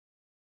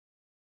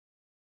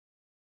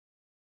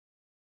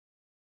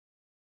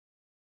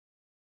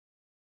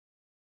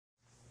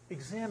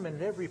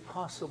examined every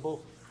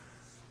possible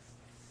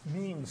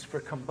means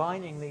for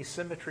combining these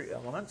symmetry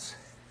elements,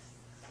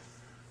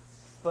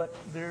 but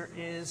there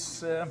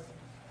is a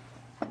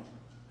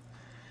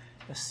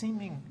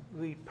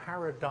seemingly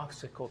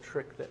paradoxical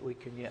trick that we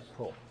can yet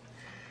pull.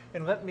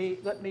 And let me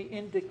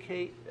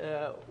indicate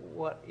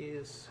what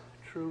is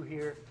true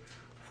here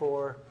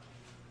for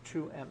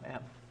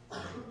 2mm.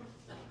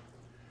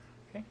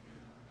 Okay?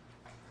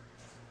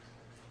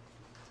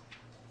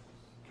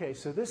 Okay,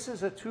 so this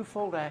is a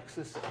twofold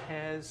axis that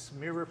has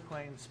mirror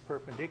planes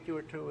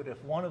perpendicular to it.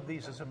 If one of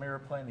these is a mirror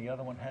plane, the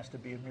other one has to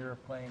be a mirror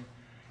plane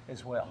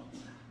as well.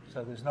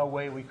 So there's no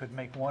way we could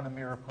make one a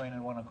mirror plane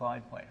and one a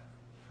glide plane.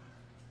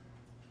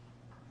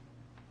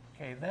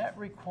 Okay, that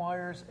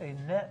requires a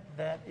net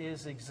that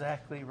is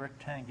exactly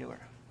rectangular.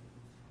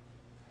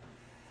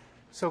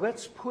 So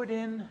let's put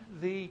in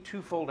the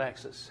twofold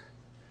axis.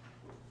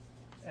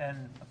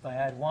 And if I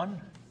add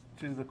 1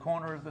 to the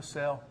corner of the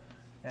cell,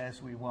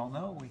 as we well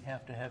know, we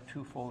have to have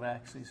twofold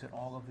axes at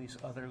all of these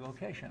other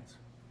locations.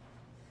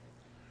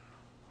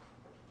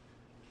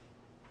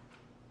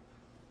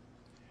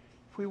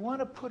 If we want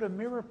to put a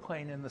mirror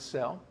plane in the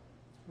cell,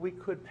 we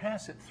could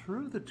pass it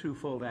through the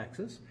twofold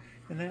axis,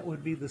 and that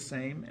would be the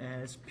same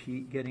as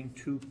getting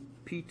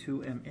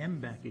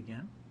P2mm back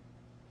again.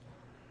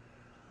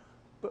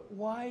 But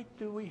why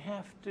do we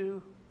have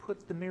to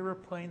put the mirror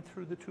plane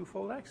through the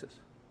twofold axis?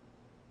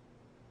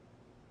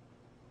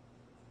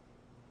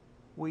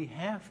 We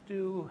have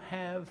to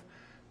have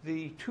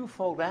the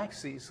twofold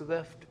axes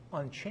left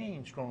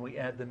unchanged when we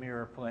add the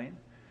mirror plane,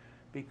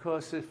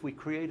 because if we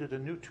created a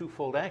new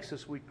twofold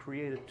axis, we'd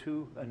create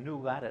a new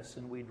lattice,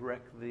 and we'd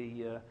wreck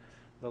the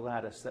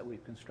lattice that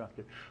we've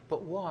constructed.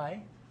 But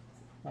why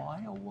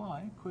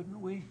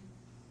couldn't we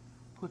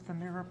put the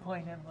mirror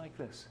plane in like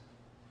this?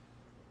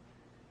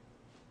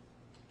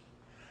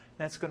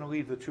 That's going to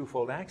leave the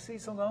twofold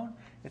axes alone.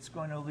 It's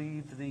going to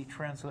leave the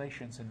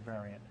translations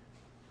invariant.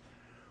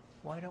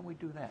 Why don't we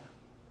do that?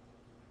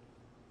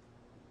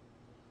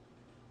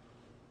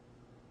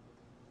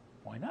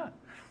 Why not?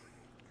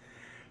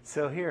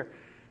 So here,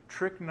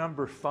 trick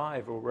number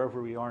 5, or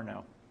wherever we are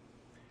now.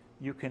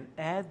 You can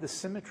add the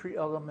symmetry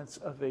elements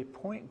of a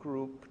point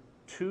group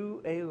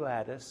to a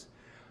lattice,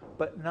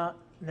 but not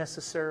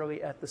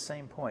necessarily at the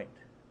same point.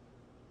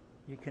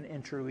 You can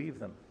interleave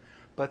them.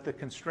 But the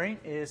constraint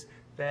is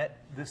that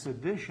this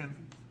addition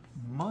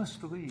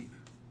must leave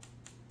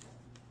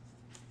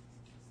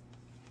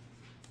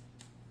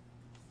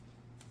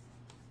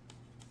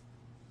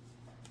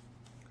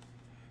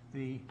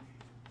the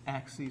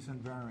axes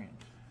invariant.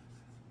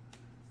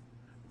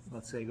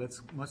 Let's say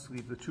must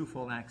leave the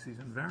twofold axes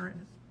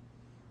invariant.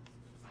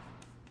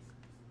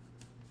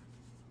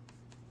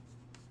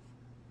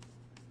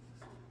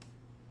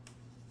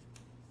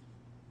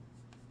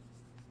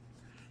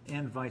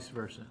 And vice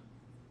versa.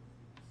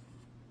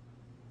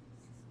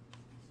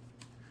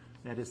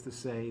 That is to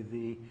say,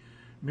 the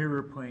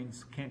mirror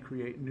planes can't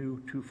create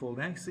new twofold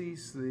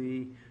axes.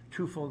 The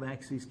twofold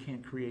axes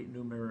can't create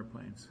new mirror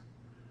planes.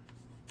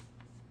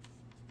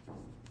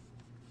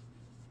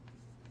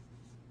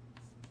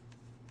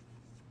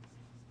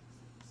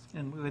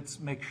 And let's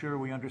make sure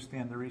we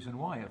understand the reason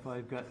why. If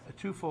I've got a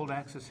twofold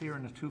axis here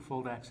and a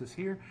twofold axis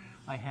here,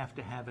 I have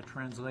to have a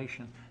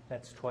translation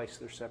that's twice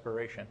their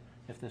separation.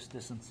 If this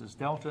distance is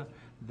delta,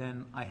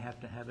 then I have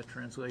to have a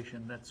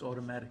translation that's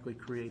automatically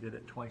created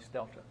at twice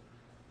delta.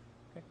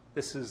 Okay?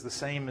 This is the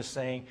same as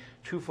saying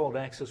twofold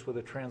axis with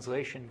a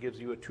translation gives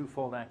you a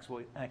twofold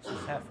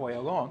axis halfway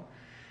along.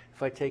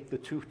 If I take the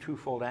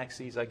twofold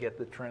axes, I get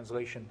the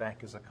translation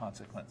back as a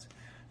consequence.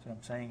 So what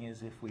I'm saying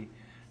is if we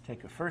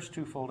take a first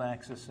twofold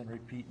axis and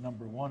repeat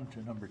number 1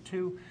 to number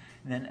 2,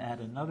 and then add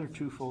another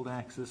twofold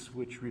axis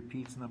which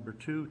repeats number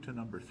 2 to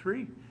number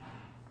 3,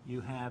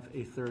 you have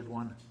a third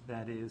one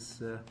that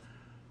is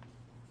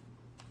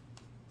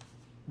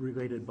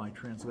related by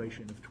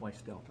translation of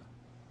twice delta.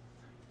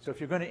 So if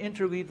you're going to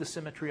interleave the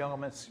symmetry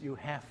elements, you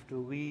have to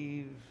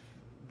leave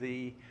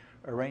the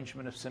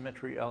arrangement of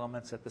symmetry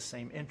elements at the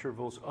same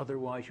intervals.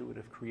 Otherwise, you would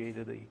have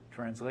created a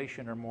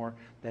translation or more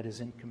that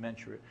is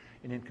incommensurate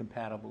and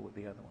incompatible with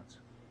the other ones.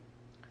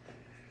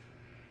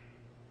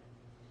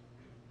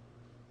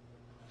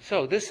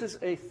 So this is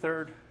a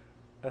third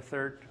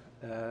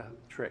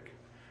trick.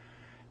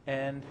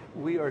 And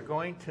we are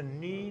going to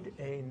need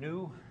a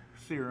new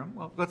theorem.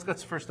 Well,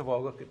 let's first of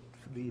all look at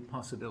the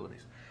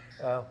possibilities.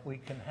 We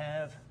can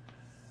have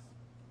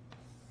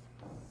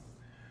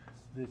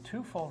the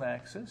twofold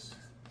axis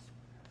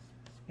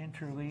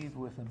interleave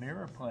with a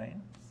mirror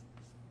plane.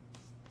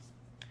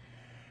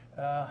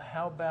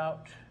 How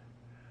about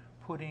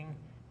putting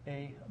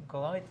a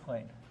glide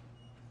plane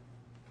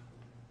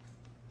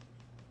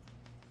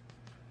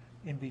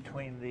in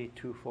between the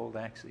twofold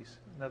axes?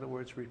 In other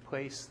words,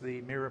 replace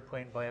the mirror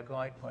plane by a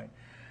glide plane.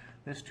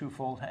 This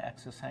twofold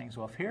axis hangs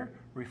off here,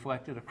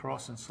 reflect it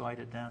across and slide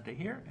it down to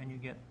here, and you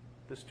get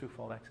this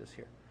twofold axis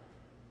here.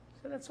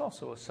 So that's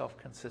also a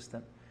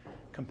self-consistent,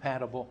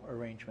 compatible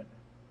arrangement.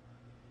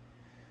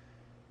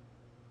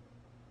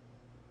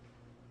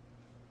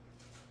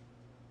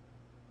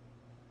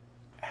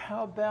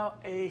 how about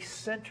a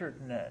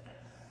centered net?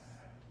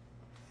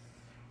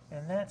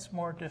 And that's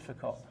more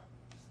difficult.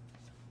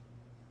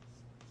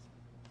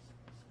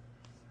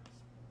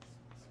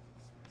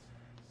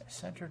 A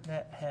centered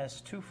net has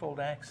twofold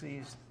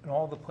axes in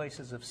all the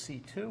places of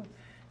C2,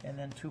 and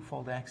then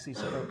twofold axes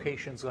at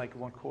locations like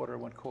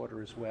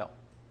 1/4 as well.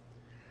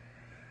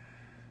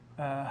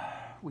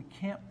 We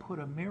can't put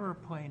a mirror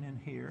plane in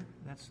here.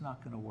 That's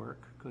not going to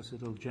work because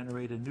it'll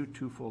generate a new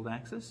twofold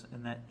axis,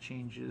 and that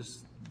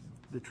changes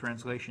the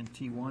translation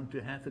T1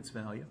 to half its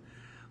value.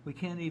 We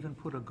can't even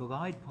put a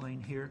glide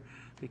plane here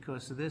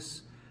because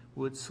this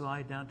would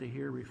slide down to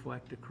here,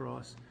 reflect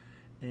across,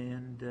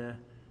 and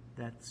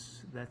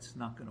that's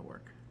not going to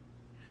work.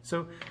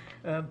 So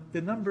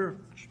the number of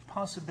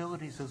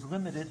possibilities is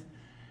limited,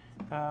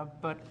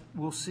 but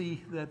we'll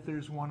see that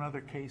there's one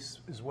other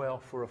case as well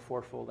for a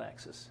fourfold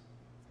axis.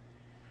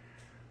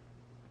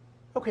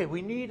 Okay,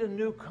 we need a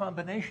new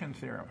combination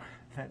theorem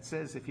that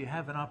says if you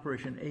have an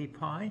operation a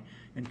pi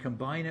and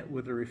combine it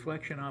with a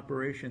reflection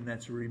operation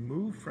that's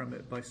removed from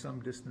it by some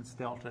distance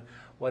delta,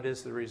 what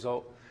is the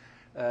result?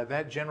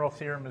 That general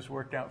theorem is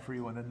worked out for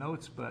you in the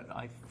notes, but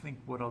I think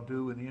what I'll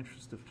do in the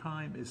interest of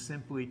time is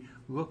simply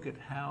look at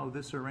how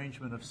this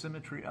arrangement of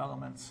symmetry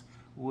elements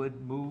would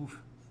move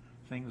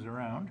things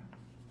around.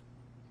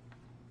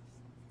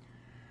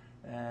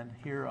 And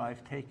here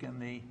I've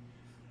taken a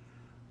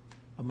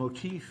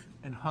motif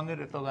and hung it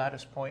at the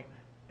lattice point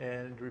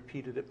and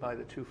repeated it by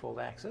the twofold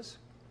axis.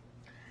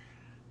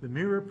 The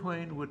mirror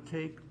plane would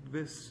take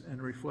this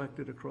and reflect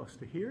it across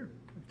to here,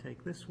 and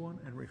take this one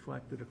and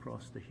reflect it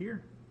across to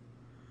here,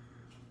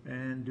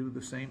 and do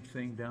the same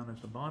thing down at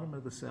the bottom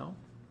of the cell.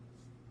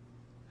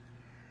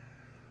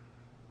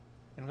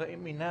 And let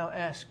me now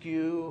ask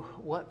you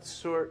what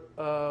sort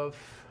of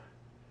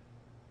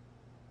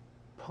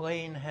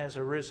plane has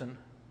arisen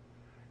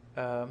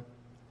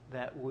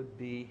that would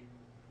be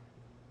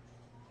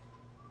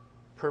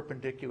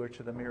perpendicular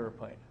to the mirror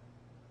plane.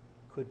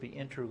 Could be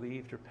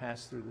interleaved or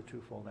pass through the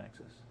twofold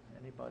axis.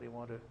 Anybody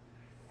want to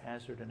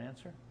hazard an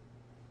answer?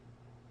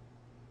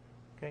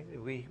 Okay,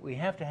 we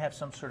have to have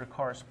some sort of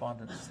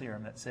correspondence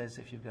theorem that says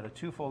if you've got a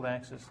twofold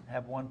axis,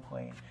 have one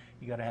plane,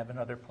 you got to have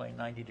another plane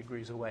 90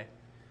 degrees away.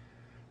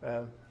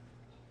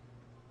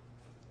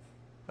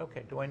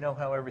 Okay, do I know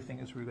how everything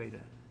is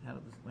related?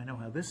 I know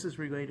how this is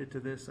related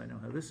to this. I know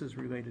how this is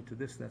related to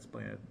this. That's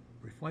by a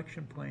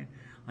reflection plane.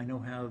 I know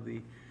how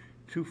the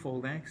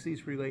twofold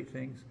axes relate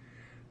things.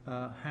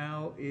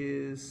 How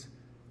is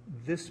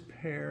this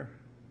pair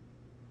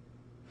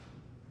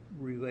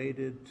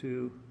related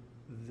to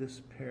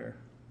this pair?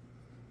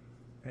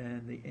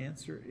 And the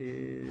answer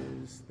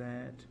is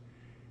that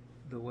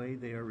the way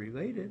they are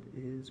related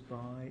is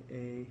by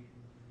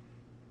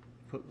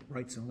put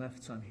rights and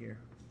lefts on here.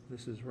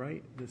 This is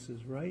right, this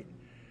is right.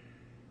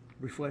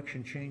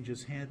 Reflection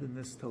changes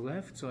handedness to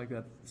left, so I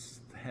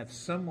have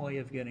some way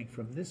of getting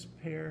from this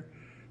pair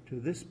to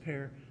this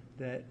pair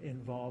that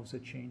involves a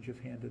change of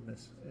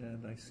handedness.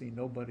 And I see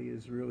nobody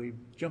is really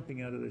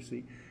jumping out of their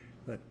seat,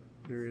 but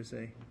there is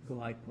a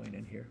glide plane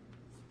in here.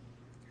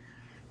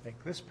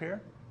 Take this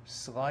pair,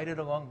 slide it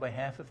along by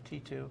half of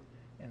T2,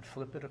 and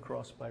flip it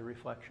across by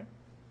reflection.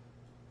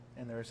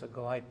 And there's a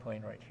glide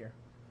plane right here.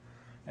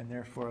 And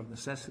therefore, of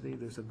necessity,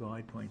 there's a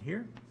glide plane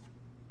here.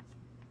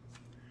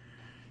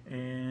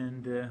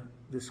 And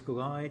this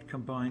glide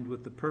combined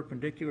with the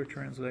perpendicular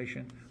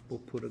translation will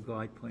put a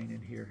glide plane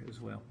in here as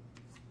well.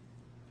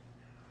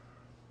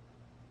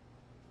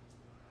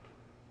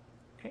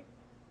 Okay.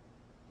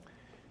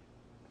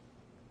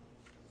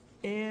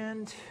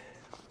 And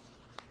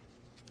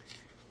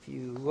if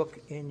you look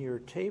in your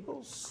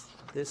tables,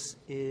 this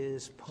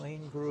is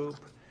plane group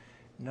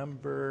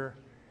number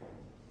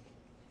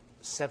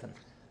 7.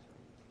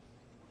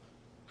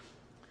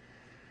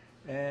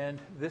 And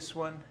this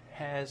one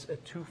has a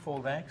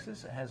twofold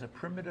axis. It has a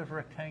primitive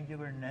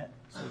rectangular net,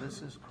 so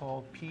this is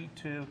called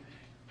P2M.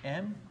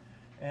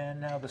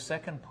 And now the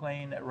second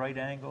plane at right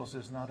angles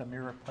is not a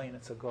mirror plane,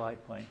 it's a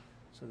glide plane.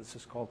 So this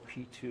is called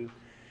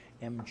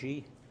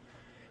P2MG.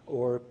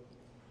 Or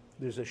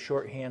there's a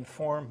shorthand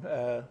form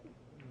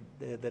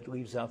that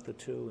leaves out the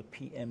 2.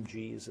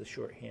 PMG is a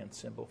shorthand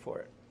symbol for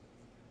it.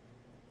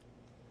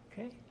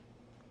 Okay,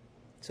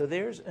 so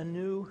there's a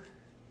new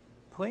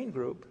plane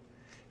group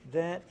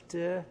that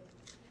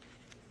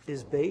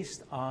is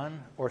based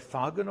on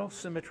orthogonal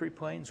symmetry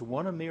planes,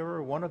 one a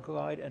mirror, one a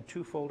glide, and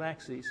twofold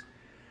axes.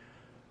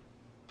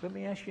 Let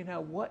me ask you now,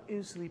 what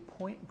is the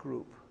point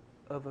group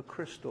of a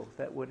crystal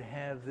that would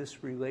have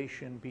this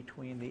relation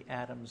between the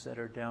atoms that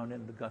are down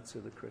in the guts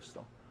of the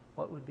crystal?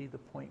 What would be the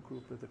point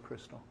group of the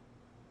crystal?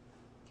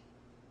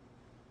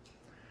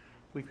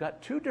 We've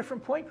got 2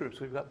 different point groups.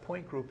 We've got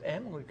point group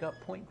M and we've got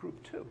point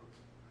group 2.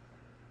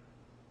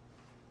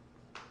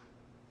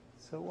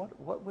 So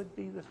what would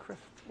be the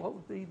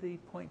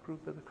point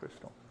group of the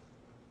crystal?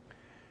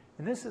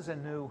 And this is a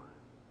new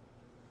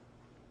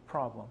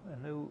problem, a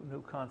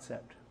new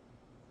concept.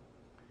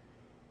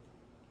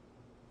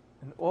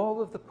 And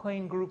all of the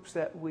plane groups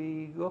that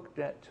we looked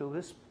at till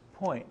this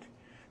point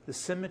the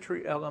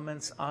symmetry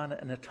elements on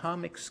an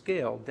atomic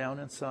scale down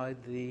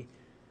inside the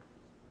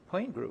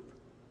plane group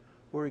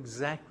were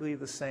exactly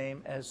the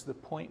same as the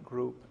point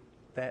group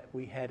that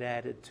we had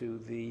added to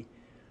the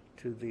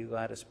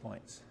lattice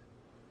points.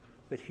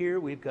 But here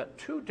we've got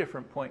two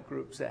different point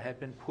groups that have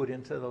been put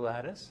into the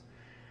lattice.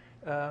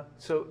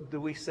 So do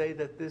we say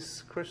that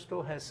this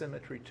crystal has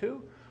symmetry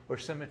 2 or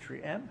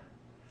symmetry M,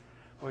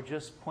 or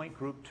just point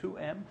group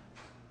 2M?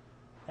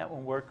 That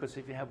won't work, because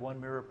if you have one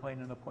mirror plane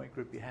in a point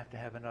group, you have to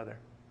have another.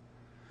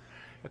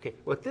 Okay,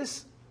 what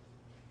this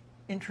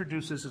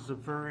introduces is a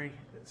very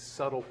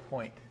subtle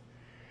point.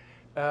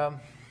 The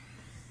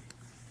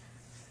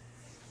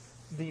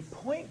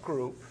point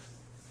group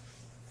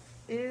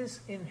is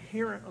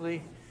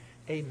inherently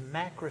a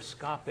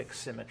macroscopic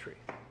symmetry.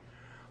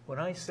 When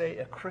I say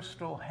a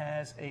crystal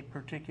has a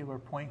particular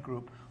point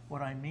group,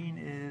 what I mean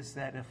is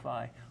that if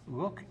I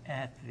look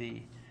at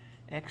the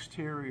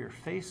exterior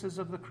faces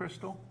of the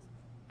crystal,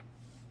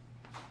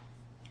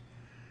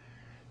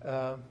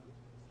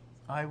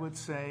 I would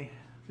say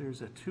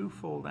there's a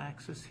two-fold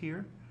axis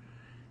here,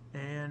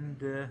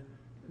 and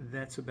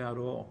that's about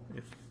all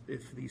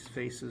if these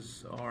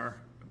faces are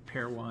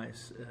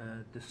pairwise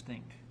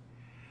distinct.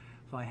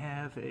 If I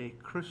have a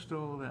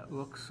crystal that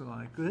looks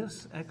like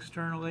this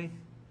externally,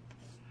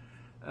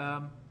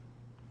 I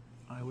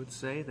would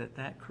say that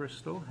that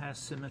crystal has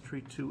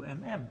symmetry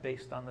 2mm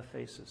based on the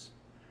faces.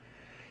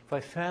 If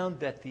I found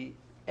that the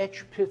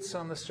etch pits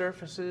on the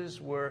surfaces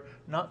were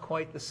not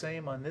quite the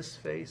same on this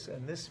face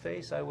and this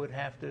face, I would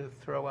have to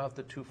throw out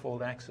the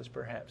two-fold axis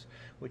perhaps,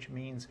 which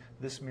means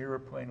this mirror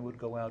plane would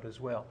go out as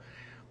well.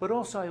 But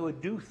also I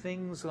would do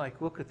things like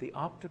look at the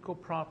optical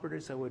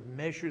properties. I would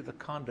measure the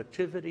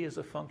conductivity as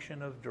a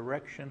function of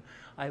direction.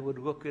 I would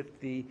look at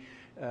the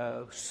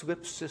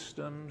slip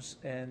systems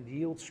and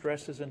yield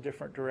stresses in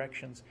different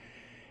directions.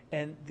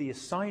 And the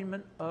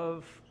assignment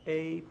of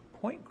a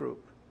point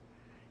group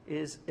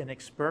is an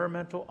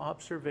experimental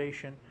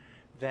observation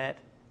that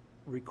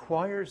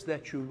requires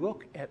that you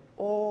look at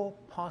all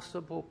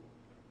possible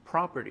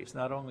properties,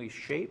 not only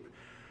shape,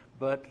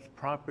 but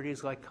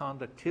properties like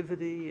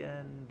conductivity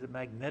and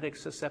magnetic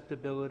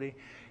susceptibility,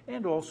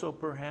 and also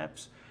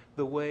perhaps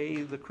the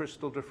way the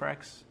crystal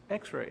diffracts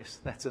X-rays.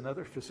 That's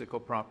another physical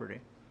property.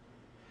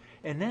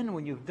 And then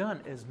when you've done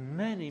as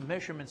many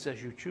measurements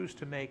as you choose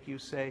to make, you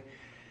say,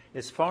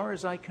 as far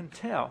as I can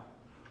tell,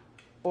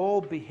 all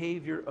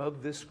behavior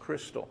of this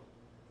crystal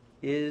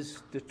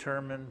is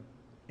determined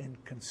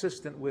and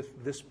consistent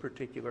with this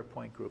particular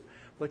point group.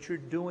 But you're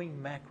doing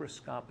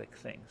macroscopic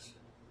things.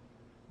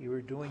 You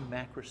are doing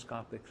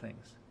macroscopic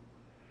things.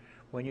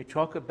 When you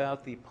talk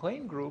about the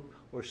plane group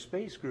or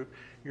space group,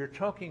 you're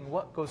talking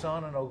what goes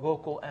on a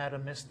local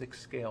atomistic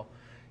scale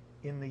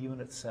in the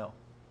unit cell.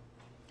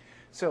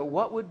 So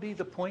what would be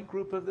the point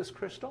group of this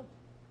crystal?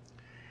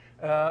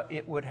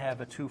 It would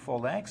have a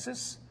two-fold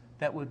axis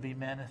that would be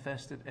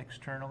manifested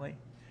externally.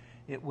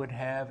 It would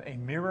have a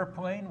mirror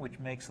plane, which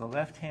makes the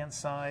left-hand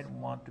side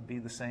want to be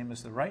the same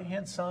as the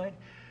right-hand side.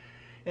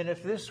 And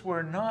if this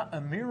were not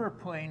a mirror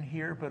plane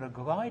here, but a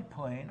glide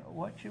plane,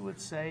 what you would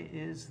say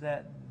is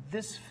that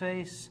this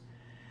face,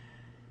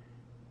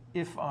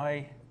 if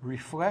I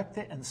reflect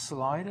it and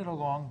slide it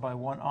along by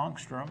 1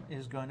 angstrom,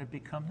 is going to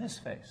become this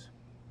face.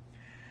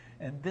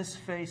 And this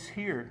face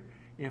here,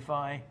 if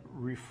I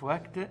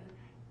reflect it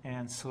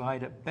and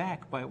slide it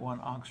back by 1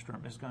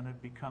 angstrom, is going to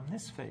become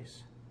this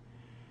face.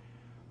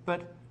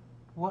 But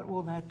what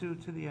will that do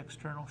to the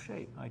external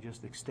shape? I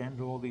just extend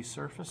all these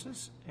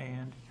surfaces,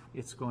 and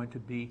it's going to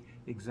be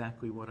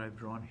exactly what I've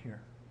drawn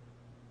here.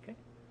 Okay?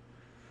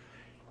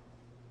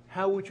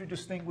 How would you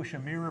distinguish a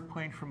mirror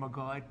plane from a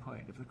glide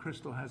plane? If the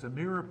crystal has a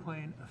mirror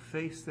plane, a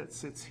face that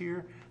sits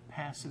here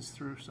passes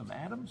through some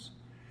atoms.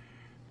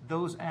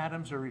 Those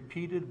atoms are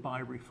repeated by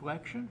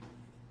reflection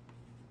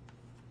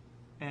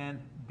and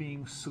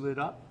being slid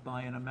up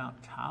by an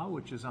amount tau,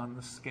 which is on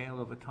the scale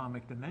of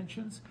atomic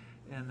dimensions,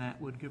 and that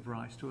would give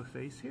rise to a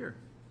face here.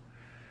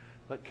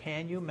 But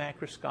can you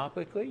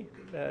macroscopically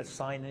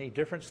assign any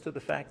difference to the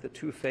fact that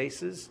two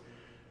faces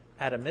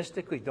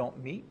atomistically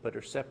don't meet but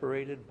are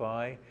separated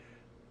by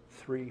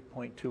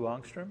 3.2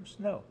 angstroms?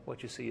 No.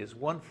 What you see is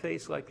one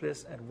face like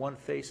this and one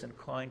face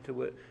inclined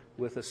to it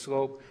with a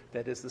slope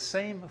that is the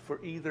same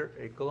for either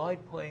a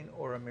glide plane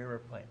or a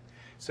mirror plane.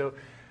 So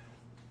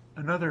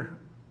another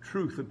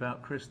truth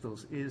about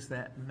crystals is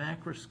that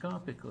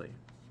macroscopically,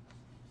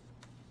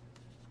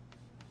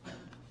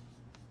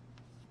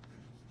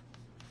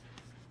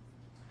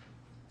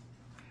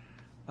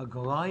 a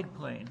glide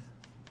plane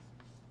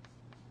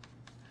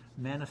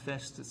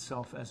manifests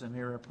itself as a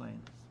mirror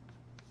plane.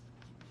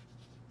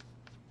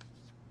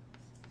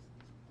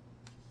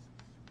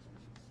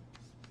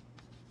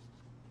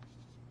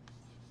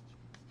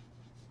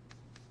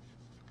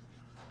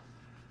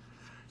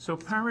 So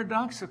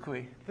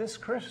paradoxically, this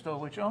crystal,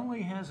 which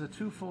only has a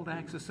two-fold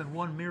axis and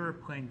one mirror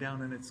plane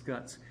down in its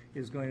guts,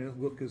 is going to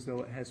look as though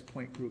it has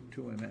point group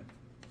 2mm.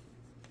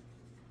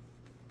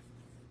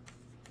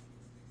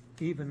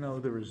 Even though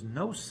there is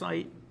no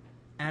site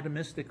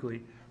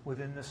atomistically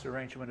within this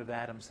arrangement of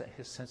atoms that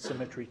has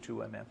symmetry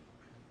 2mm. Okay?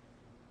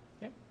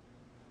 I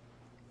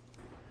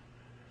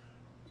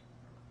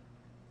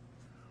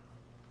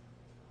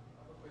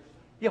have a question.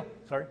 Yeah,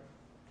 sorry.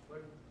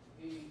 But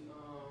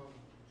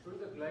should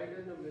the glide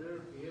and the mirror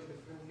behave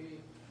differently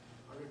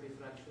under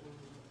diffraction?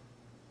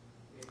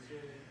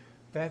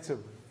 That's a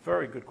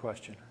very good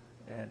question.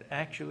 And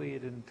actually,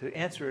 to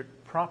answer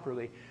it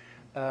properly,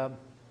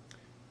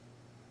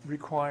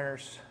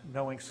 requires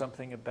knowing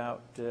something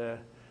about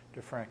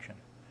diffraction.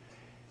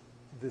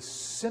 The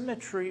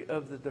symmetry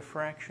of the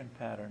diffraction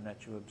pattern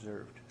that you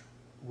observed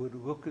would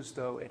look as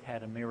though it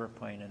had a mirror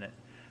plane in it,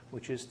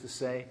 which is to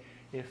say,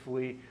 if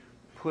we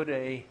put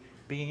a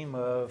beam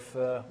of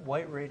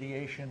white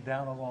radiation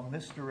down along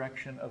this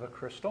direction of a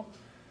crystal,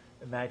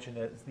 imagine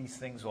that these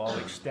things all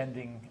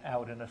extending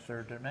out in a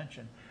third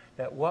dimension,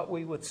 that what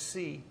we would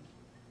see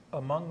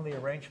among the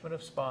arrangement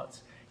of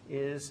spots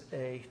is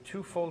a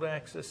two-fold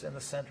axis in the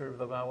center of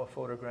the Laue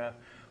photograph.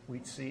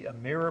 We'd see a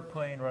mirror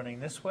plane running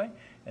this way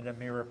and a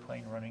mirror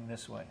plane running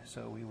this way.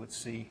 So we would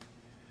see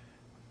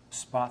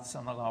spots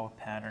on the Laue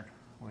pattern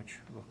which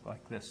look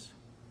like this.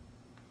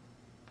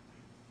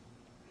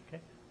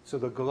 Okay? So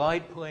the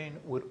glide plane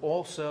would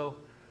also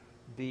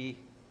behave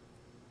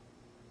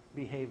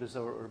as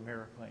though it were a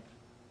mirror plane.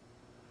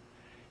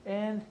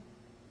 And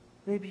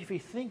maybe if you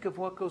think of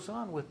what goes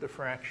on with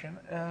diffraction,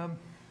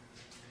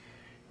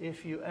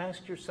 if you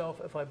asked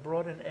yourself, if I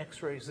brought in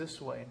X-rays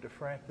this way and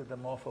diffracted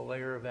them off a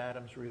layer of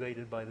atoms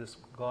related by this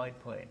glide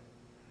plane,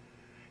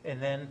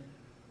 and then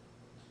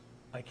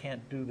I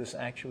can't do this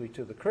actually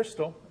to the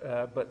crystal,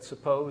 but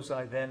suppose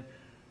I then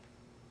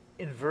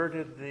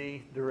inverted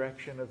the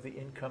direction of the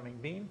incoming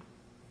beam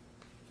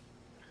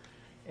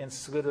and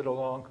slid it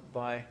along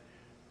by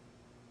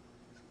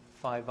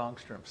 5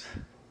 angstroms.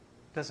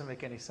 Doesn't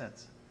make any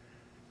sense.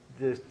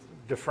 The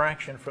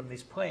diffraction from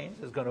these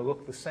planes is going to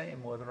look the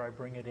same whether I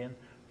bring it in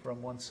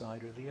from one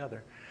side or the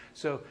other.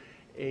 So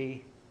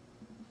a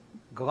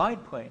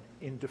glide plane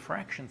in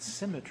diffraction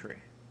symmetry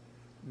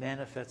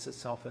manifests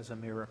itself as a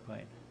mirror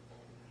plane.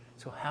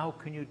 So how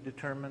can you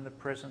determine the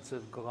presence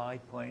of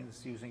glide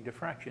planes using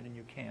diffraction? And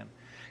you can.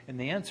 And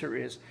the answer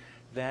is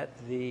that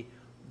the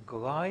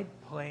glide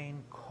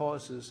plane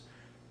causes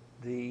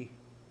the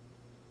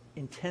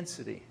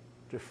intensity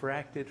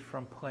diffracted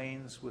from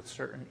planes with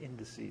certain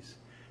indices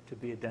to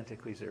be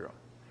identically zero.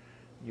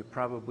 You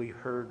probably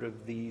heard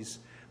of these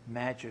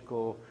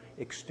magical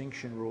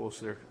extinction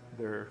rules,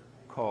 they're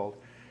called.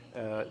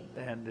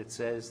 And it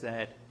says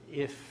that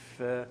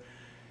if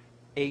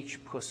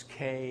h plus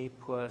k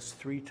plus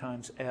 3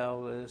 times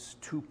L is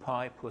 2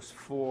 pi plus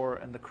 4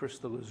 and the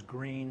crystal is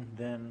green,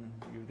 then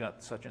you've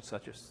got such and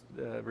such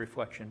a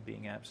reflection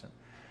being absent.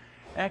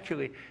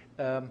 Actually,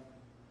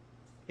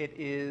 it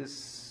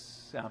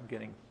is, I'm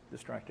getting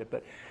distracted,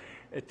 but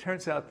it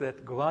turns out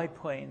that glide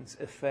planes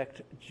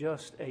affect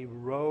just a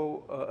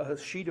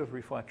sheet of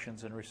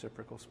reflections in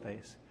reciprocal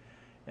space.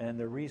 And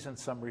the reason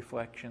some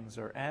reflections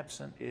are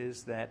absent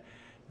is that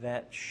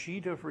that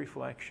sheet of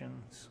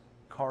reflections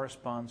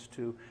corresponds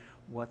to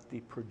what the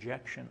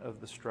projection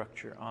of the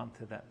structure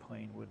onto that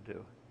plane would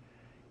do.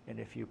 And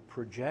if you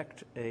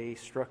project a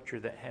structure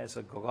that has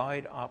a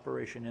glide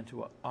operation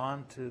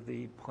onto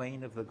the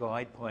plane of the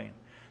glide plane,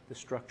 the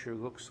structure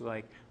looks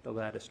like the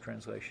lattice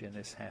translation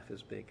is half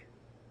as big.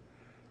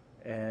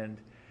 And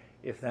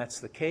if that's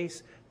the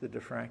case, the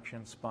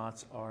diffraction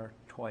spots are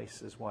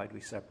twice as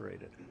widely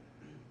separated.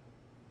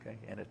 Okay?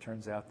 And it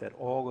turns out that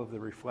all of the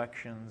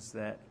reflections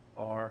that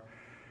are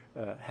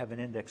have an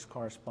index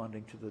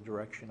corresponding to the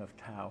direction of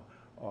tau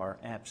are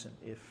absent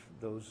if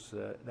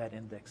that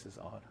index is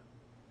odd.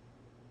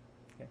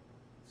 Okay?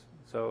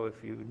 So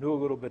if you knew a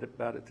little bit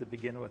about it to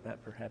begin with,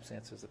 that perhaps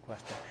answers the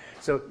question.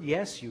 So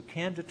yes, you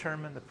can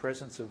determine the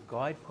presence of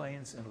glide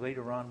planes, and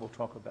later on we'll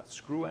talk about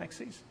screw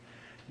axes.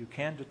 You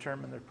can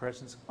determine their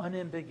presence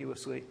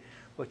unambiguously,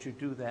 but you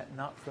do that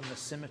not from the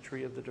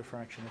symmetry of the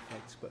diffraction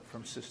effects, but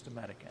from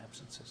systematic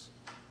absences.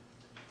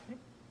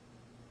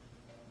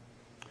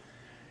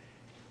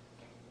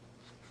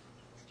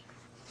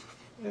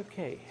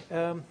 Okay.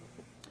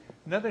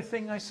 Another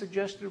thing I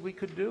suggested we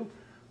could do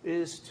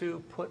is to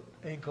put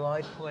a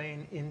glide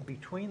plane in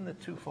between the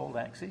two-fold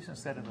axes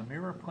instead of a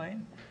mirror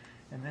plane.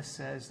 And this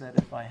says that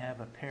if I have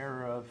a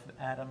pair of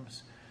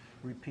atoms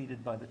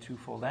repeated by the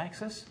two-fold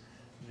axis,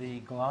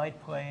 the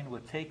glide plane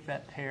would take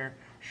that pair,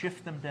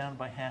 shift them down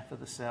by half of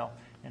the cell,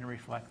 and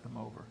reflect them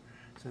over.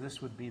 So this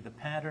would be the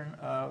pattern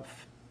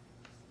of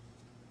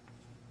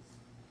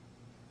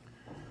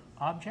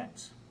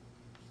objects.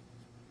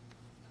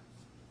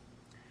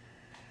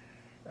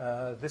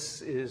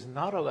 This is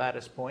not a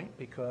lattice point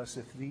because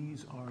if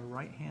these are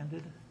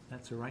right-handed,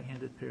 that's a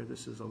right-handed pair,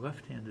 this is a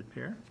left-handed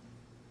pair.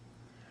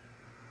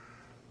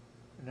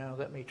 Now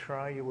let me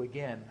try you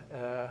again.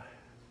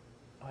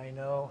 I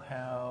know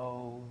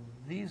how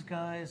these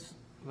guys,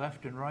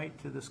 left and right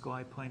to this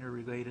glide plane, are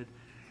related.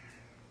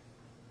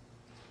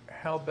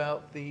 How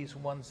about these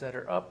ones that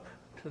are up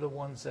to the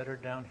ones that are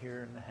down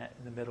here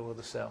in the middle of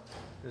the cell?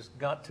 There's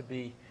got to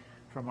be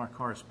from our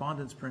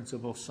correspondence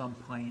principle, some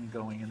plane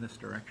going in this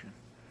direction.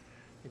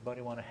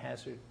 Anybody want to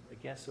hazard a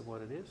guess of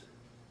what it is?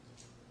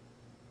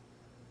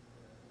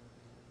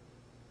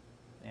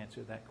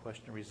 Answer that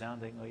question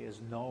resoundingly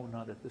is no,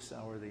 not at this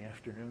hour of the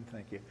afternoon,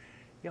 thank you.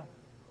 Yeah.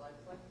 Glide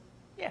plane?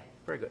 Yeah,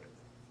 very good.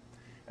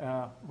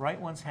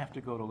 Right ones have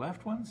to go to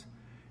left ones,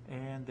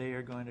 and they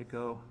are going to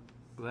go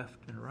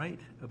left and right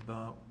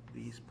about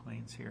these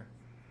planes here.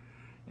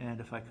 And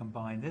if I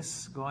combine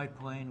this glide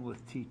plane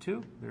with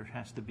T2, there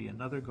has to be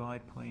another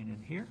glide plane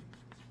in here.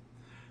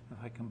 If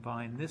I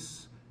combine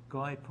this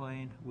glide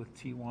plane with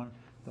T1,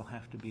 there'll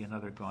have to be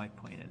another glide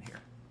plane in here.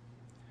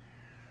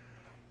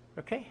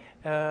 Okay,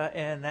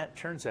 and that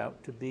turns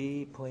out to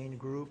be plane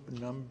group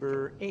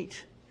number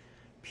 8,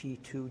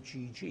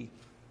 P2GG.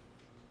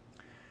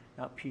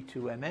 Now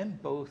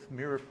P2MN, both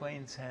mirror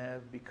planes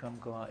have become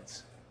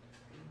glides.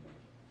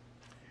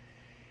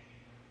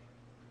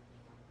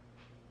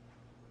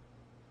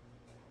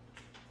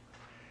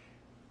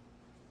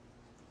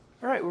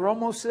 All right, we're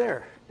almost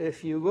there.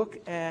 If you look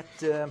at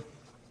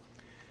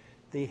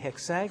the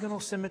hexagonal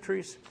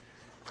symmetries,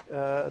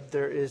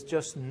 there is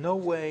just no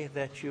way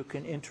that you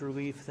can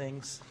interleave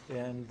things,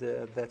 and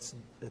that's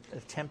an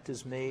attempt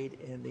is made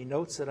in the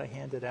notes that I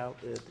handed out.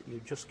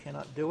 You just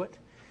cannot do it.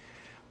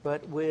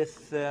 But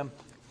with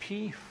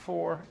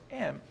P4,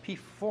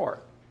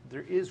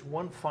 there is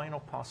one final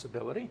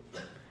possibility,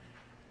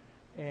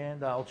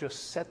 and I'll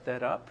just set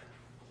that up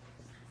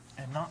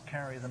and not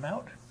carry them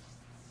out.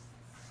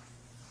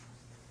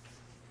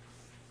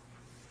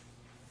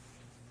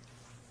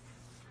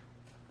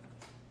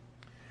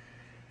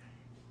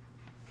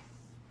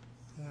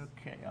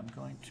 Okay, I'm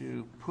going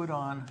to put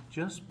on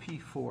just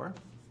P4.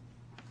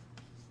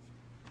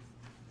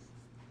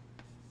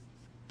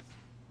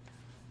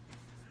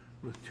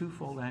 With two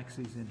fold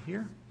axes in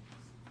here.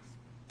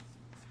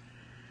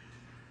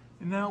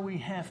 And now we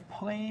have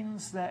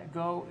planes that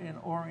go in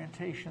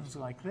orientations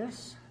like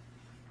this.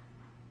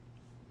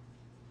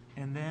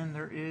 And then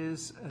there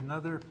is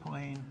another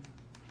plane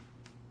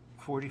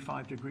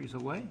 45 degrees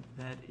away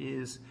that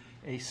is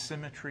a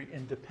symmetry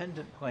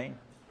independent plane.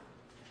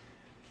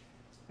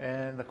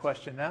 And the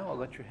question now, I'll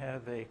let you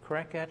have a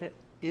crack at it.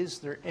 Is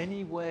there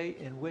any way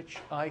in which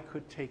I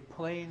could take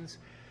planes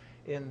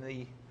in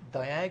the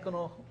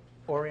diagonal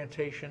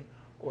orientation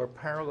or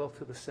parallel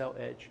to the cell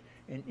edge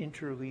and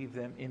interleave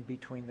them in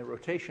between the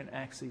rotation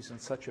axes in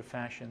such a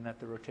fashion that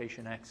the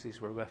rotation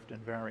axes were left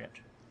invariant?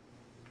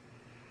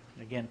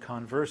 And again,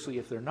 conversely,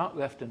 if they're not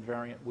left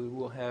invariant, we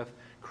will have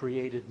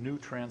created new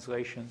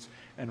translations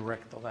and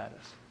wrecked the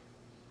lattice.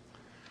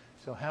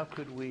 So how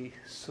could we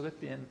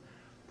slip in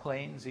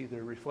planes,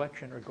 either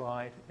reflection or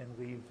glide, and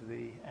leave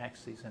the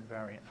axes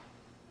invariant?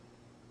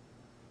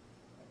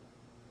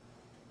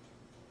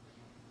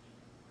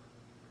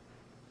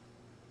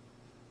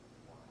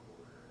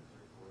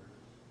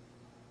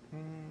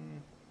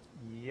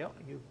 Yeah,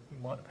 you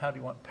want, how do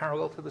you want,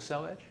 parallel to the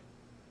cell edge?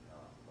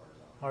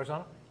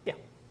 Horizontal?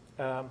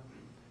 Yeah.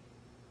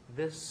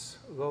 This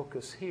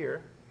locus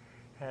here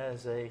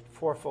has a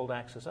fourfold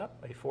axis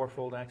up, a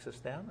fourfold axis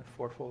down, a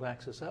fourfold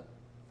axis up,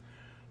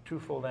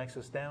 twofold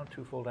axis down,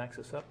 twofold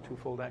axis up,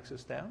 twofold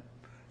axis down.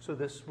 So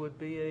this would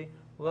be a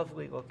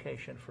lovely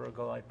location for a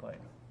glide plane.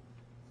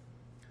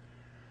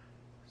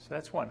 So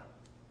that's one.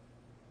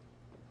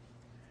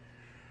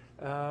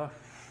 From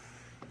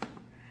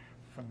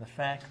the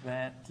fact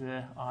that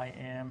I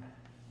am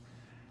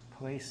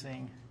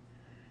placing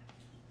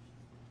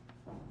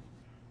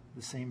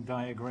the same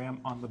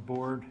diagram on the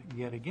board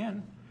yet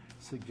again,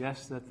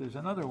 suggests that there's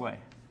another way.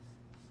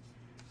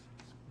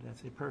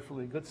 That's a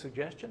perfectly good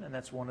suggestion, and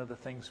that's one of the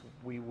things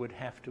we would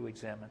have to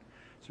examine.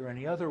 Is there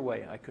any other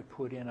way I could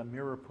put in a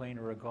mirror plane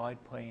or a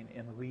glide plane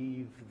and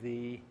leave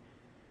the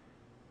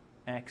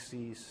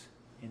axes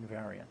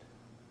invariant?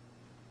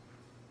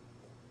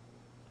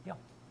 Yeah.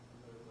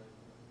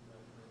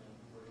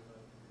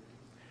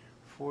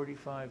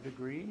 45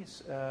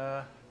 degrees.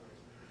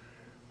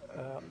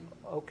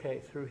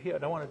 Okay, through here. I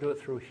don't want to do it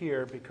through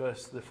here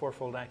because the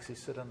fourfold axes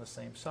sit on the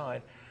same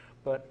side,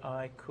 but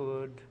I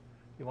could,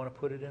 you want to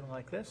put it in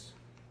like this?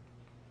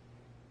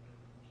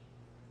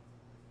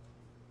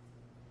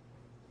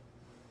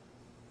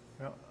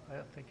 No, I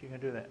don't think you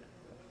can do that.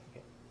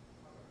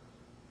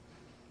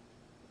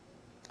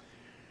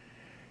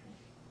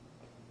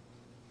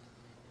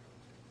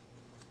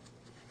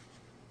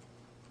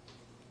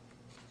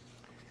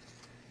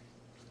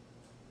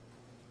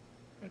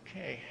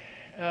 Okay.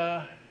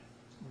 Okay.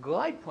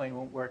 Glide plane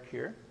won't work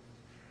here.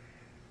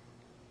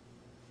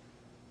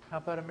 How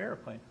about a mirror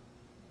plane?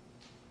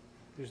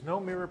 There's no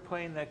mirror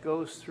plane that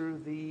goes through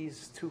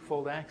these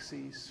twofold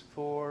axes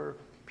for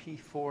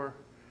P4MM.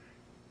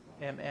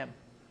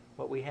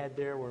 What we had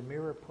there were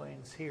mirror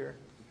planes here,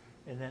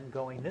 and then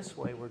going this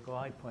way were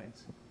glide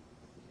planes.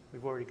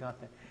 We've already got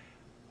that.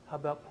 How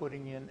about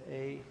putting in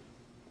a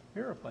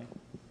mirror plane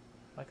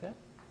like that?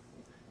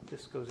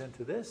 This goes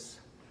into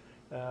this.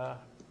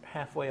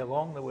 Halfway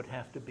along, there would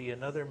have to be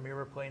another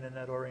mirror plane in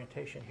that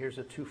orientation. Here's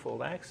a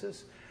twofold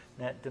axis.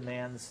 That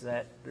demands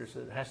that there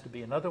has to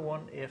be another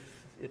one if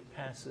it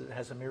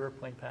has a mirror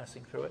plane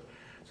passing through it.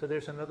 So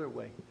there's another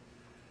way.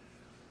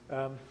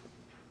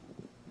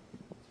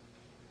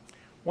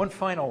 One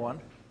final one,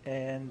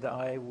 and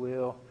I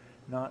will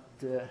not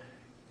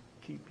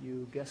keep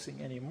you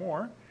guessing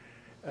anymore.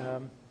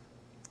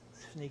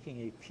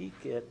 Sneaking a peek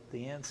at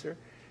the answer.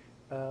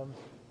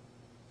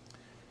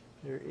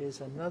 There is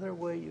another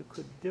way you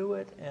could do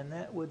it, and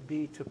that would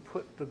be to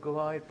put the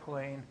glide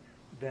plane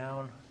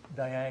down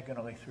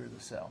diagonally through the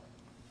cell.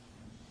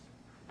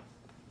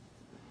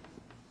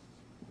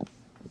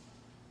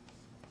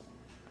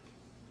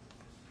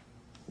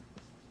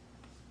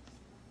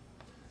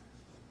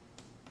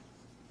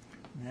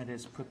 And that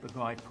is, put the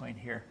glide plane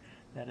here.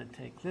 That'd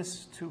take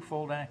this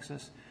two-fold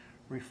axis,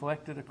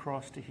 reflect it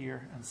across to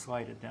here, and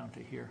slide it down to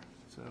here.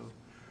 So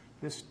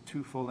this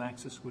two-fold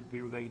axis would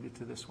be related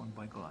to this one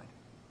by glide.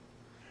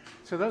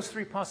 So those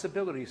three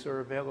possibilities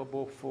are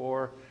available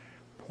for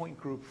point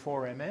group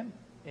 4mm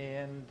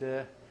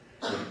and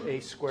a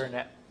square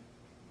net.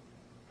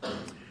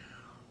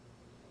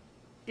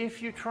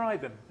 If you try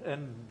them,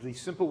 and the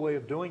simple way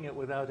of doing it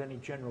without any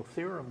general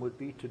theorem would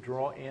be to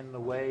draw in the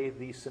way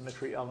these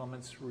symmetry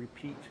elements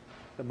repeat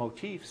the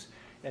motifs,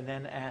 and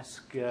then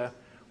ask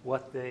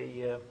what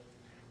they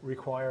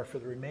require for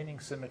the remaining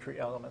symmetry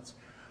elements.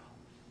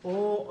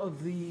 All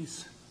of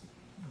these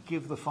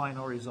give the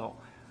final result.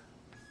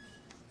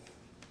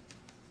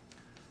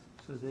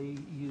 So they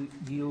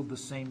yield the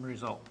same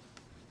result.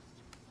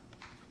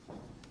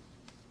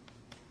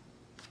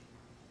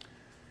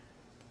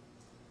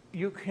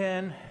 You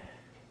can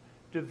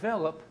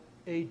develop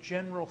a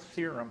general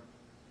theorem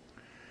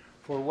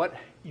for what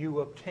you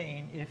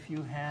obtain if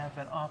you have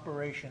an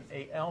operation,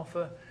 A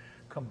alpha,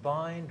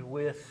 combined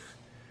with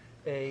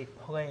a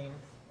plane,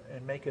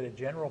 and make it a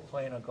general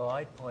plane, a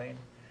glide plane,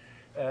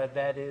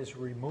 that is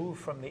removed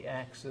from the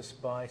axis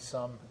by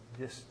some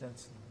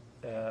distance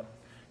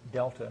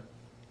delta.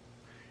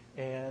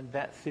 And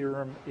that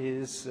theorem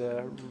is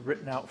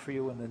written out for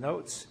you in the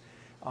notes.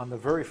 On the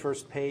very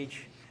first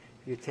page,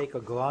 you take a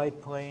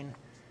glide plane,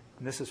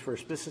 and this is for a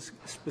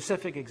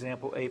specific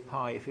example, A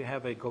pi. If you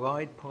have a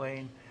glide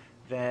plane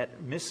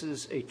that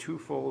misses a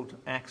two-fold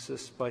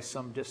axis by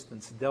some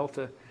distance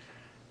delta,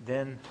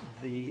 then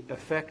the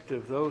effect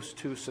of those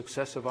two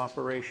successive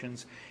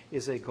operations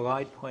is a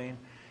glide plane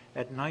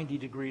at 90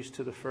 degrees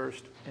to the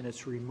first, and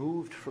it's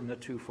removed from the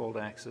two-fold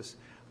axis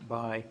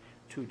by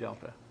 2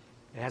 delta.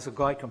 It has a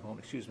glide component,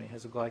 excuse me, it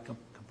has a glide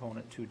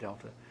component 2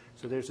 delta.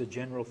 So there's a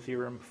general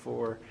theorem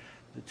for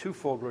the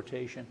two-fold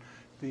rotation.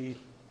 The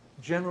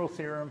general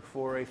theorem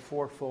for a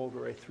 4-fold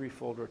or a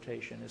 3-fold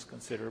rotation is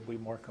considerably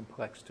more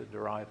complex to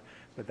derive,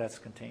 but that's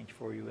contained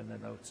for you in the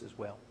notes as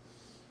well.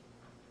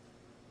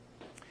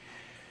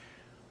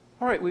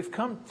 All right, we've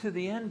come to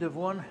the end of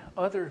one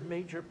other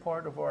major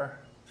part of our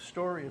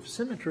story of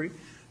symmetry.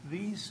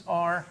 These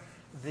are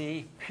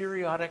the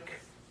periodic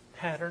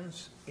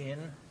patterns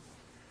in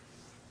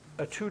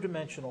a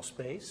two-dimensional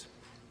space,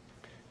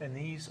 and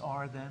these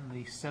are then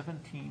the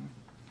 17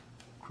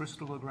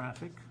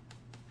 crystallographic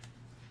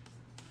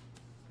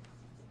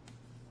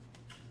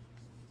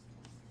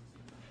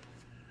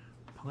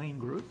plane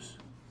groups.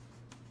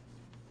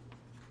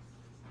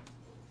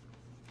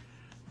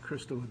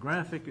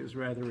 Crystallographic is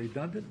rather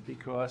redundant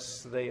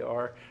because they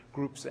are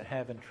groups that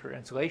have in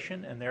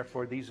translation, and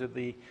therefore these are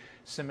the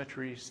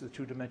symmetries, the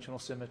two-dimensional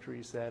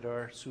symmetries that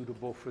are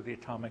suitable for the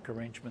atomic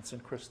arrangements in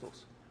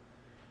crystals.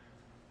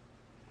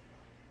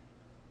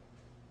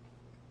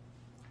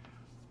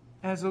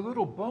 As a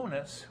little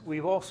bonus,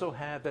 we also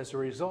have, as a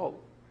result,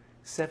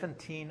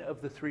 17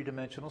 of the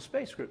three-dimensional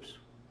space groups.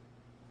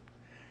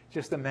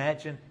 Just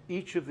imagine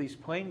each of these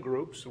plane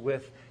groups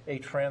with a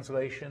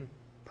translation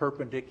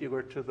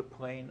perpendicular to the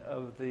plane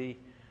of the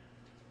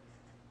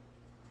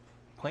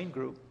plane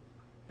group,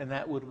 and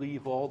that would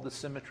leave all the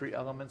symmetry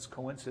elements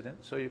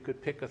coincident. So you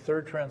could pick a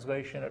third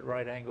translation at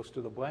right angles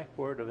to the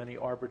blackboard of any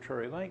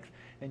arbitrary length,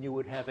 and you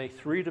would have a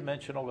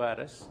three-dimensional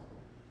lattice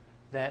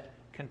that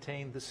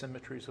contained the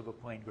symmetries of a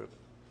plane group.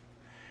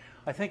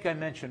 I think I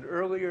mentioned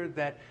earlier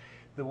that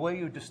the way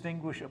you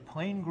distinguish a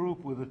plane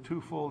group with a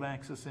two-fold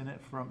axis in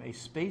it from a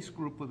space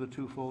group with a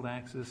two-fold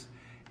axis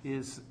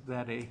is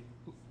that a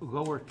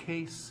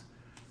lowercase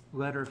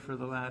letter for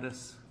the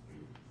lattice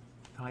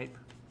type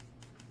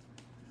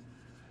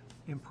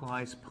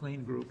implies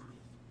plane group.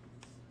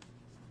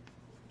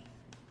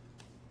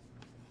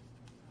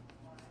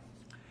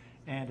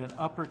 And an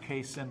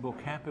uppercase symbol,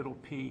 capital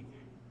P,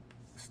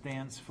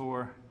 stands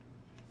for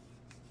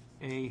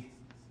a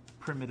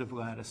primitive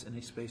lattice in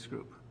a space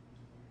group.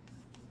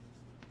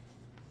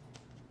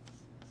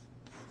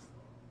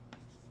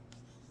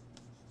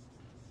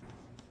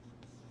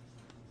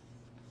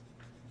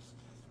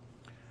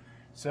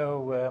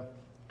 So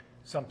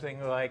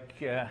something like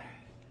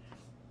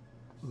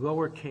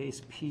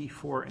lowercase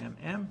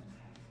p4mm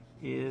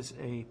is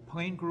a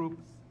plane group,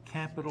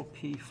 capital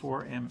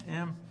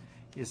P4mm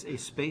is a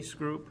space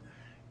group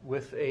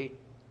with a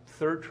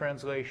third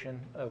translation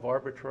of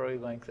arbitrary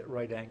length at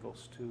right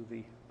angles to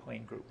the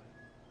plane group.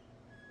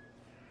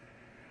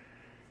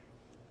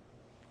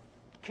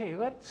 Okay,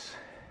 let's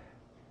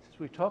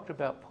We talked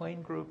about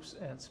plane groups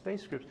and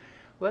space groups.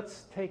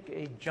 Let's take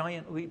a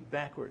giant leap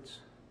backwards.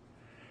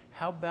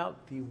 How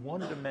about the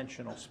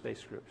one-dimensional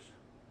space groups?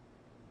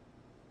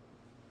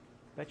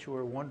 Bet you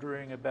were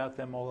wondering about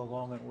them all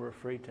along and were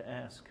afraid to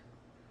ask.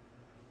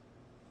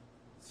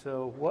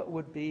 So what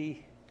would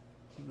be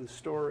the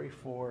story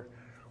for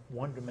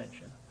one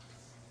dimension?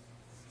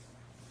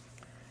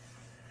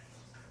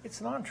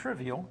 It's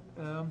non-trivial.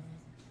 A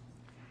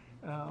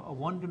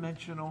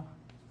one-dimensional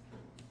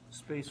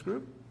space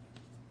group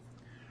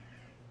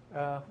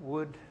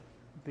would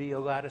be a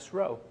lattice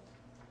row.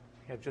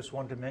 You have just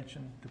one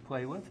dimension to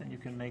play with, and you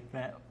can make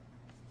that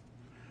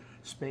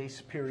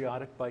space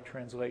periodic by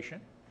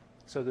translation.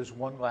 So there's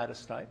one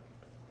lattice type,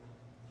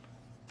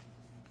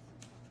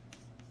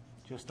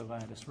 just a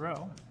lattice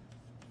row.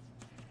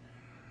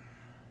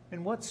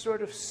 And what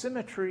sort of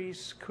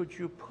symmetries could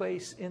you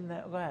place in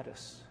that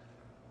lattice?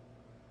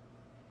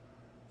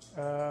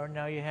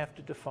 Now you have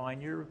to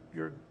define your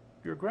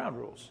ground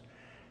rules.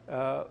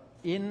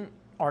 In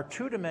our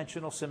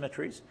two-dimensional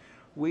symmetries,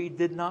 we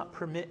did not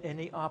permit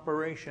any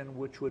operation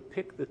which would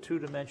pick the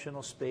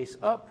two-dimensional space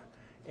up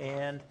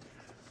and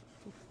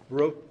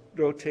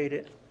rotate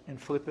it and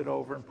flip it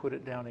over and put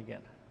it down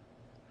again,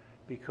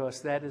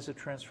 because that is a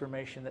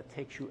transformation that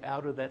takes you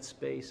out of that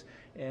space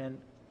and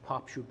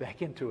pops you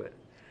back into it.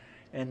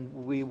 And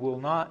we will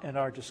not, in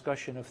our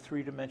discussion of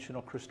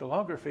three-dimensional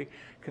crystallography,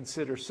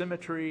 consider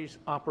symmetries,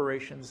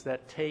 operations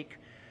that take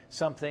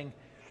something,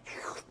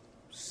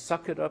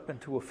 suck it up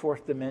into a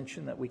fourth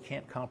dimension that we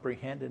can't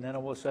comprehend, and then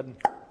all of a sudden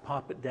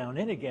pop it down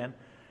in again,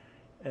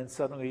 and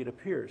suddenly it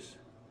appears.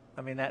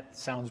 I mean, that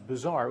sounds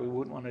bizarre. We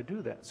wouldn't want to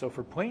do that. So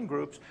for plane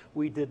groups,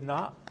 we did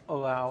not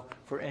allow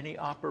for any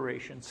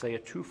operation, say a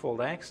two-fold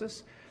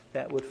axis,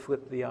 that would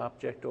flip the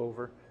object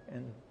over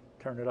and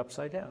turn it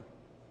upside down.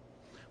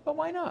 Well,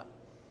 why not?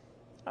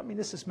 I mean,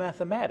 this is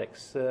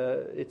mathematics.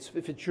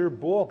 If it's your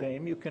ball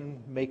game, you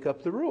can make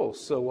up the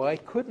rules. So why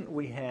couldn't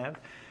we have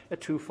a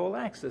two-fold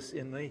axis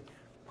in the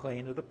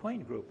plane of the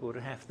plane group? We would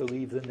have to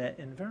leave the net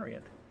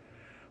invariant.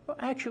 Well,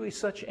 actually,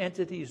 such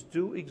entities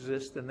do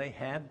exist, and they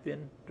have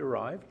been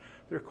derived.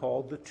 They're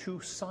called the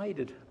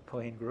two-sided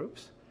plane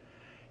groups.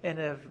 And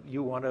if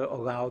you want to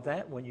allow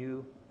that when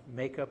you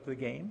make up the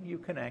game, you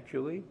can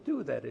actually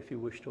do that if you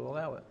wish to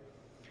allow it.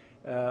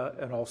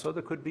 And also,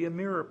 there could be a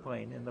mirror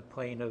plane in the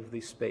plane of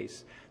the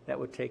space that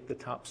would take the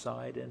top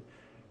side and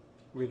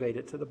relate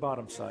it to the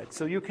bottom side.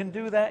 So you can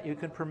do that. You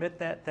can permit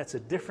that. That's a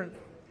different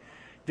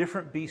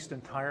beast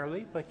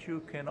entirely, but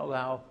you can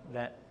allow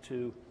that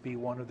to be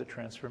one of the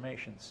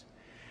transformations.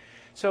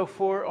 So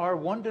for our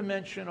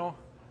one-dimensional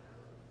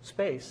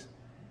space,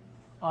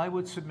 I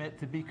would submit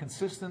to be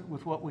consistent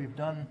with what we've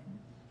done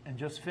and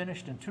just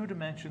finished in 2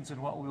 dimensions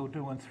and what we will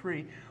do in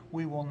 3,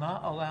 we will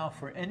not allow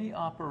for any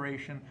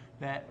operation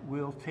that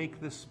will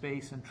take this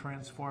space and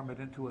transform it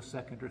into a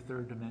second or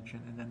third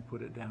dimension and then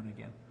put it down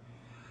again.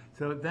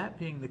 So that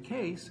being the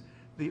case,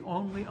 the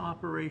only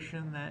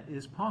operation that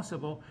is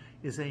possible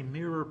is a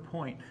mirror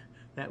point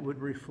that would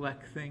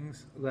reflect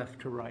things left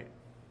to right.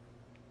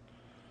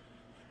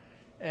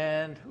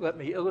 And let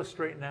me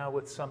illustrate now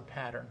with some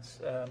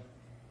patterns.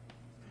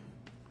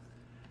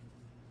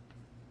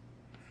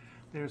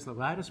 There's the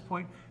lattice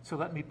point, so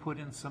let me put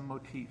in some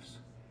motifs.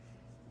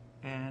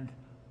 And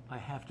I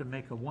have to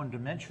make a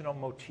one-dimensional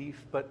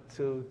motif, but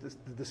to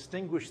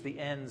distinguish the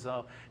ends,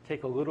 I'll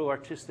take a little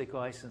artistic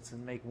license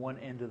and make one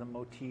end of the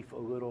motif a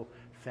little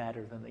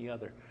fatter than the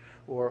other.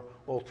 Or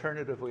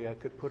alternatively, I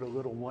could put a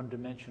little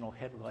one-dimensional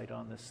headlight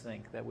on this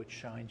thing that would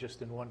shine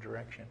just in one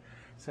direction.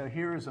 So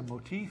here is a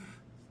motif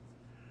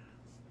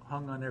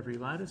hung on every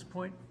lattice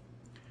point.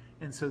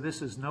 And so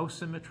this is no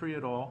symmetry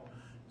at all.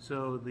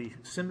 So the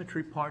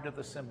symmetry part of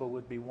the symbol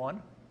would be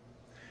 1.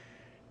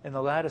 And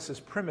the lattice is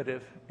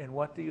primitive. And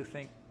what do you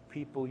think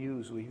people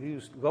use? We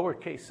used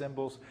lowercase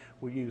symbols.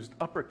 We used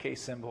uppercase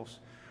symbols.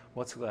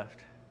 What's left?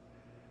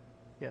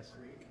 Yes?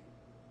 Greek.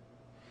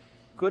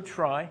 Good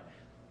try.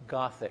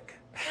 Gothic.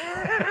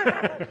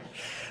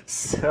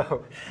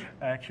 So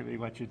actually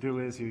what you do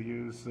is you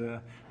use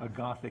a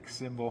Gothic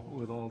symbol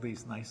with all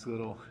these nice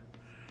little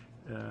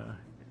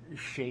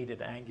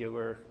shaded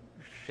angular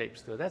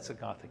shapes to it. That's a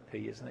Gothic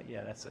P, isn't it?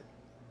 Yeah, that's a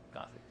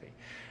Gothic P.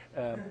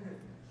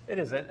 It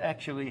is. It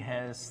actually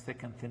has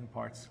thick and thin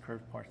parts,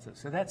 curved parts.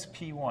 So that's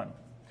P1.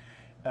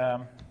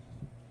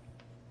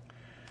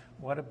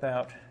 What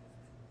about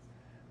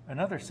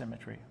another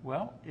symmetry?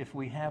 Well, if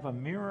we have a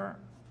mirror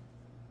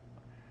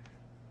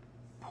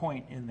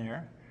point in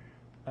there,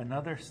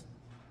 another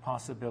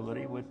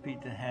possibility would be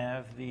to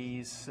have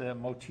these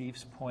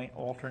motifs point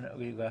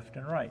alternately left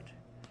and right.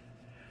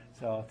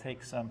 So I'll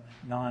take some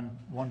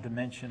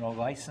non-one-dimensional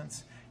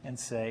license and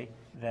say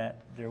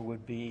that there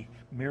would be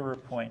mirror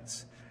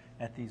points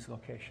at these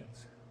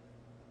locations.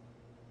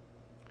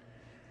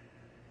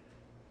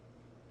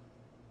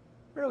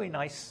 Really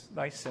nice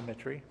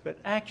symmetry, but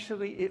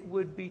actually it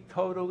would be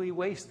totally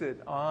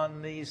wasted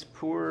on these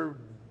poor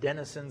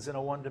denizens in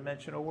a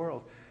one-dimensional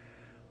world.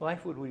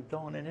 Life would be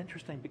dull and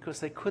interesting because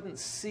they couldn't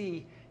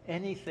see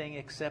anything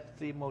except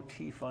the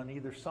motif on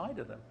either side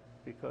of them.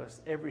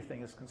 because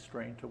everything is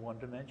constrained to one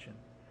dimension.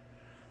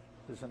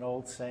 There's an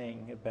old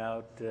saying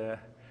about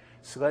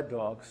sled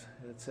dogs.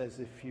 It says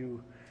if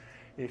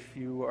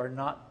you are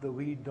not the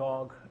lead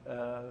dog,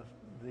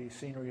 the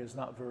scenery is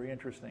not very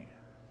interesting.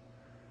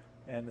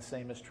 And the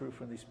same is true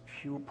for these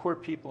poor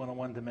people in a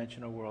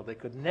one-dimensional world. They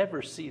could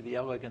never see the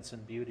elegance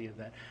and beauty of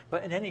that.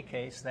 But in any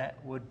case, that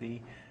would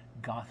be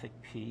Gothic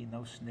P,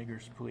 no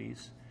sniggers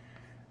please,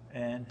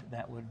 and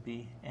that would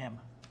be M.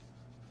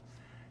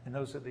 And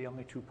those are the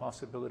only two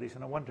possibilities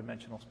in a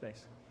one-dimensional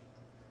space.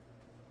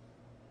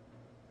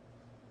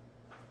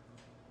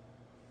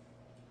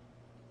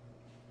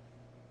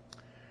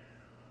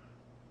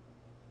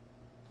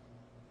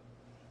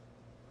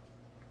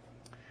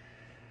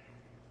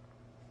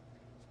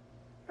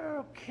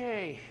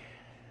 Okay,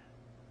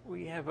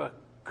 we have a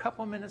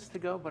couple minutes to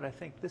go, but I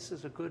think this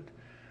is a good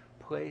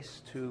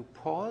place to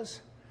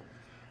pause.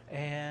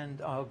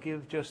 And I'll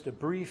give just a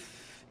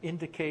brief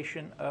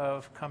indication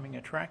of coming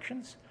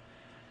attractions.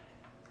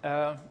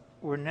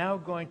 We're now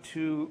going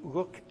to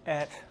look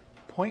at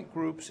point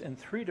groups in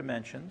 3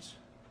 dimensions.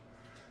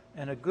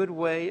 And a good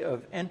way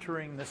of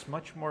entering this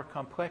much more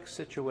complex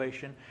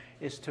situation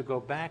is to go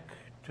back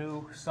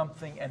to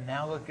something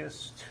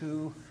analogous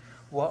to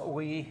what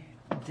we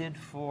did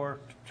for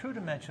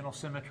 2-dimensional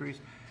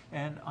symmetries.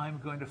 And I'm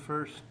going to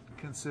first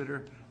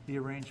consider the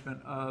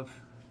arrangement of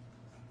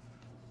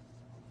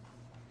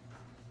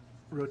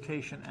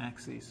rotation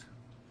axes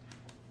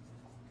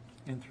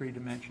in 3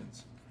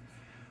 dimensions.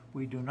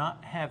 We do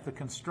not have the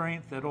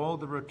constraint that all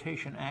the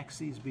rotation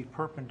axes be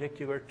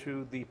perpendicular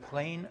to the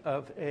plane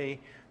of a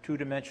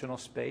 2-dimensional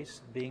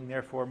space, being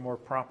therefore more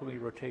properly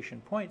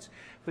rotation points.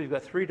 If we've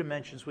got 3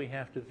 dimensions, we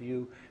have to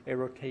view a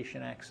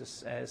rotation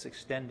axis as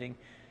extending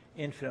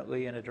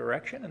infinitely in a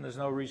direction, and there's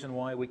no reason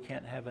why we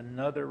can't have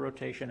another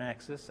rotation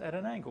axis at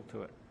an angle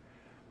to it.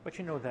 But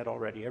you know that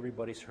already.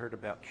 Everybody's heard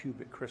about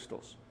cubic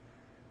crystals.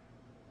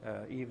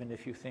 Even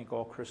if you think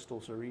all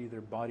crystals are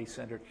either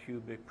body-centered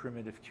cubic,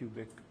 primitive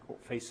cubic,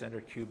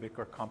 face-centered cubic,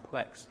 or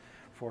complex,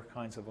 4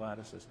 kinds of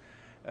lattices.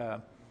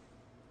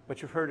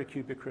 But you've heard of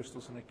cubic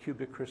crystals, and the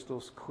cubic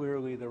crystals,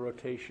 clearly the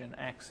rotation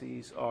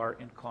axes are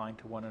inclined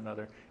to one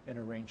another and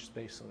arranged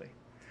spatially.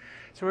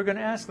 So we're going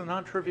to ask the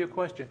non-trivial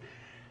question: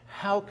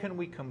 how can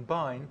we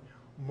combine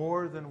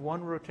more than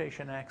one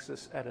rotation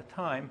axis at a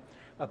time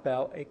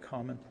about a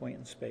common point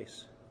in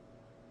space?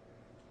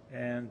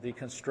 And the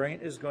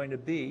constraint is going to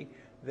be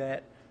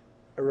that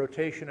a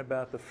rotation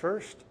about the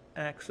first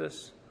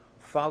axis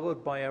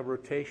followed by a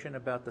rotation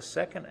about the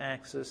second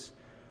axis,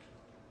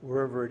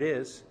 wherever it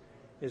is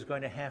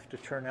going to have to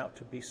turn out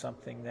to be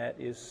something that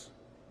is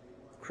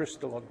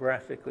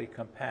crystallographically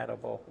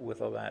compatible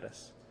with a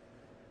lattice.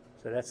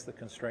 So that's the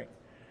constraint.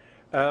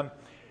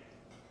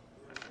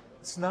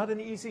 It's not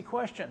an easy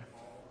question.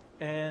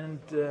 And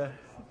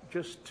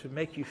just to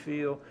make you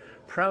feel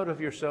proud of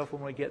yourself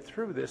when we get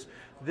through this,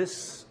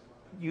 this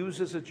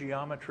uses a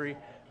geometry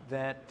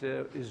that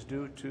is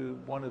due to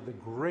one of the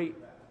great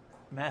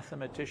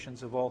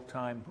mathematicians of all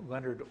time,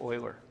 Leonhard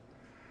Euler.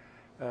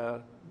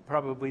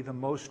 Probably the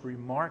most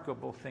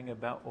remarkable thing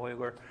about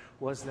Euler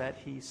was that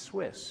he's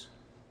Swiss.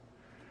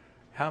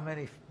 How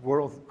many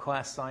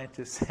world-class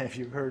scientists have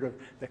you heard of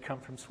that come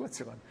from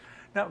Switzerland?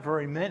 Not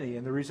very many,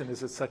 and the reason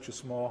is it's such a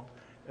small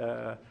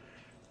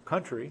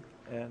country,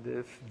 and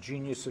if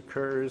genius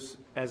occurs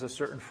as a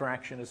certain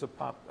fraction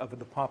of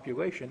the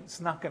population,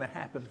 it's not going to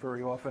happen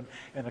very often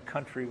in a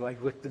country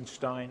like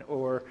Liechtenstein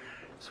or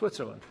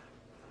Switzerland.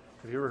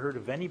 Have you ever heard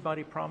of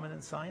anybody prominent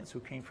in science who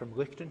came from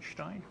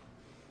Liechtenstein?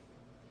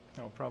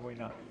 No, probably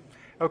not.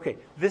 Okay,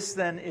 this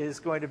then is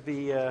going to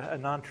be a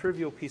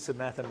non-trivial piece of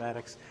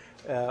mathematics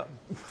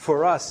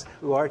for us,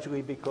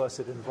 largely because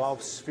it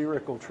involves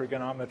spherical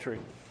trigonometry,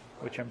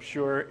 which I'm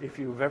sure if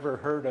you've ever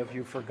heard of,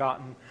 you've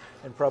forgotten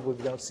and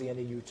probably don't see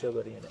any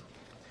utility in it.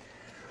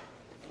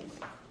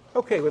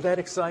 Okay, with that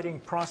exciting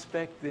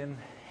prospect in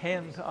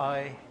hand,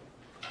 I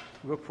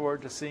look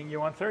forward to seeing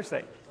you on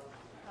Thursday.